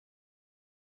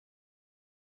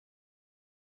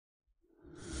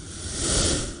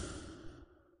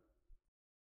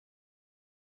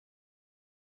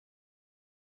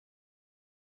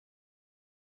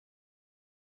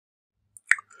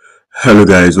Hello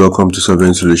guys, welcome to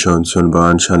Solving Solutions, your number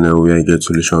one channel where I get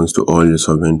solutions to all your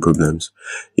solving problems.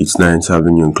 It's nice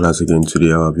having you in class again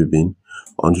today. How have you been?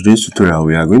 On today's tutorial,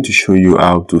 we are going to show you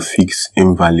how to fix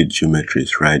invalid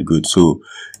geometries, right? Good. So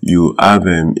you have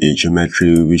a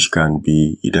geometry which can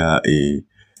be either a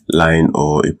line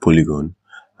or a polygon,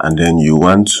 and then you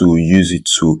want to use it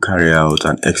to carry out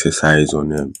an exercise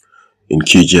on in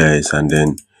QGIS, and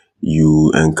then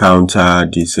you encounter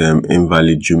this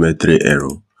invalid geometry error.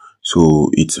 So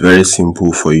it's very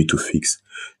simple for you to fix.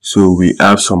 So we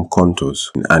have some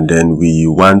contours, and then we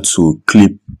want to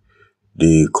clip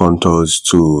the contours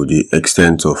to the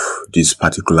extent of this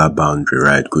particular boundary,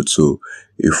 right? Good. So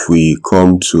if we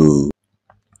come to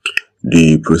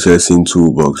the processing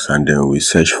toolbox and then we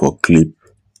search for clip,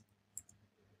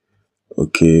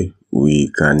 okay,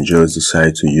 we can just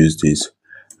decide to use this,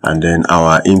 and then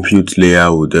our input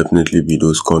layer will definitely be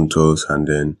those contours, and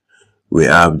then we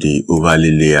have the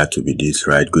overlay layer to be this,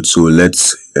 right? Good. So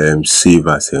let's save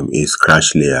as a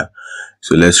scratch layer.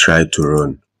 So let's try to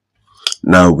run.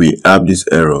 Now we have this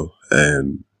error,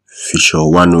 feature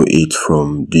 108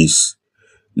 from this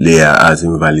layer as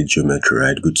invalid geometry,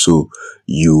 right? Good. So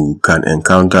you can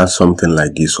encounter something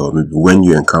like this, or maybe when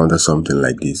you encounter something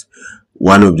like this,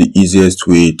 one of the easiest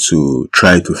way to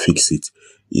try to fix it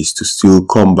is to still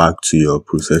come back to your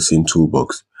processing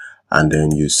toolbox, and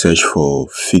then you search for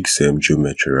fix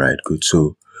geometry, right? Good.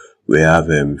 So we have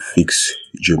fix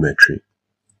geometry.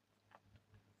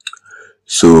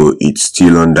 So it's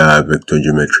still under vector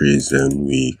geometries, and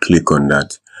we click on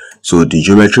that. So the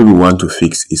geometry we want to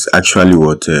fix is actually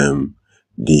what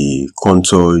the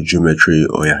contour geometry,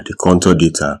 or the contour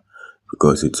data,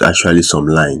 because it's actually some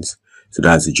lines. So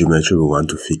that's the geometry we want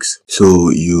to fix. So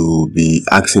you'll be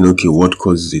asking, okay, what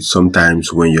causes it?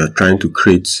 Sometimes when you're trying to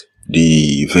create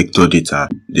the vector data,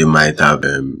 they might have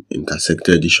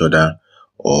intersected each other,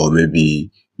 or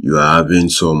maybe you are having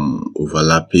some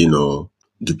overlapping or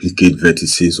duplicate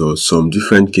vertices, or some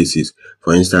different cases.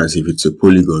 For instance, if it's a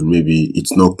polygon, maybe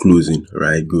it's not closing,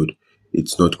 right? Good.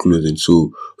 It's not closing.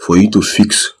 So for you to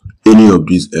fix any of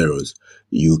these errors,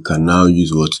 you can now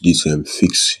use what this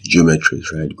fix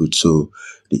geometries, right? Good. So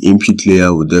the input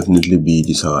layer will definitely be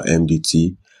this our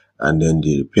MDT, and then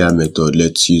the repair method,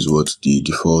 let's use what the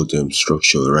default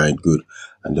structure, right? Good.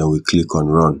 And then we click on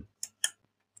run.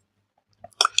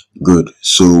 Good.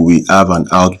 So we have an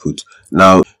output.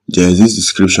 Now there is this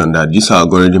description that this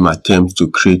algorithm attempts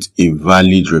to create a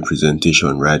valid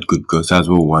representation, right? Good, because that's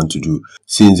what we want to do.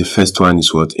 Since the first one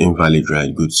is what invalid,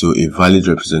 right? Good. So a valid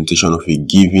representation of a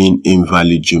given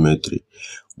invalid geometry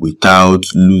without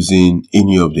losing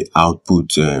any of the output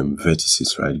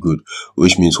vertices, right? Good.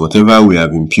 Which means whatever we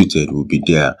have imputed will be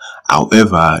there.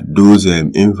 However, those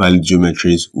invalid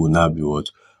geometries will now be what?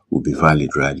 Will be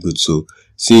valid, right? Good. So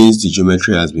since the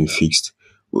geometry has been fixed,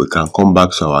 we can come back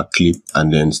to our clip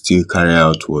and then still carry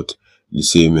out what the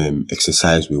same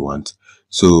exercise we want.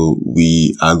 So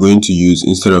we are going to use,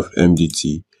 instead of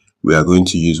MDT, we are going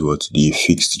to use what the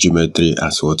fixed geometry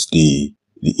as what the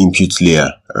input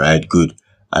layer, right? Good.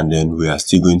 And then we are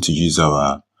still going to use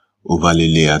our overlay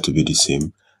layer to be the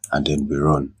same, and then we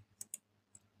run.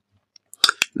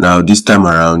 Now this time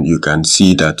around, you can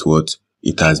see that what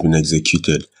it has been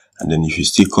executed. And then if you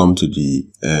still come to the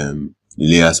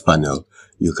layers panel,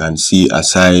 you can see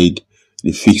aside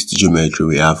the fixed geometry,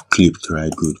 we have clipped,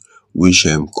 right? Good, which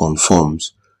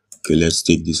conforms. Okay, let's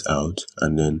take this out,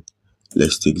 and then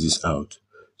let's take this out.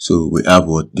 So we have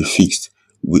what the fixed,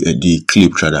 the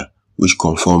clipped rather, which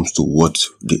conforms to what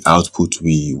the output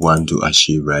we want to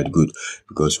achieve, right? Good,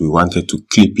 because we wanted to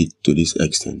clip it to this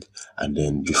extent, and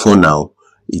then before now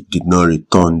it did not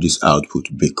return this output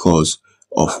because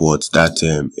of what that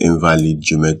invalid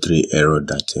geometry error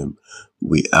that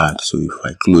we had. So if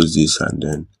I close this and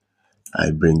then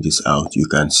I bring this out, you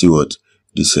can see what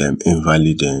this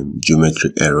invalid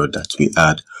geometry error that we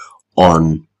had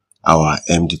on our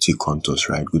MDT contours,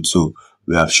 right? Good. So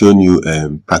we have shown you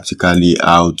practically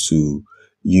how to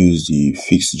use the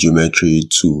fixed geometry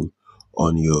tool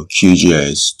on your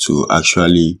QGIS to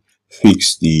actually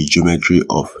fix the geometry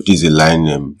of this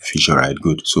line feature, right?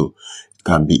 Good. So it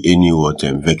can be any what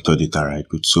vector data, right?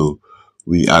 Good. So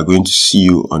we are going to see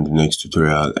you on the next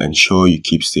tutorial. Ensure you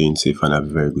keep staying safe and have a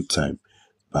very good time.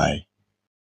 Bye.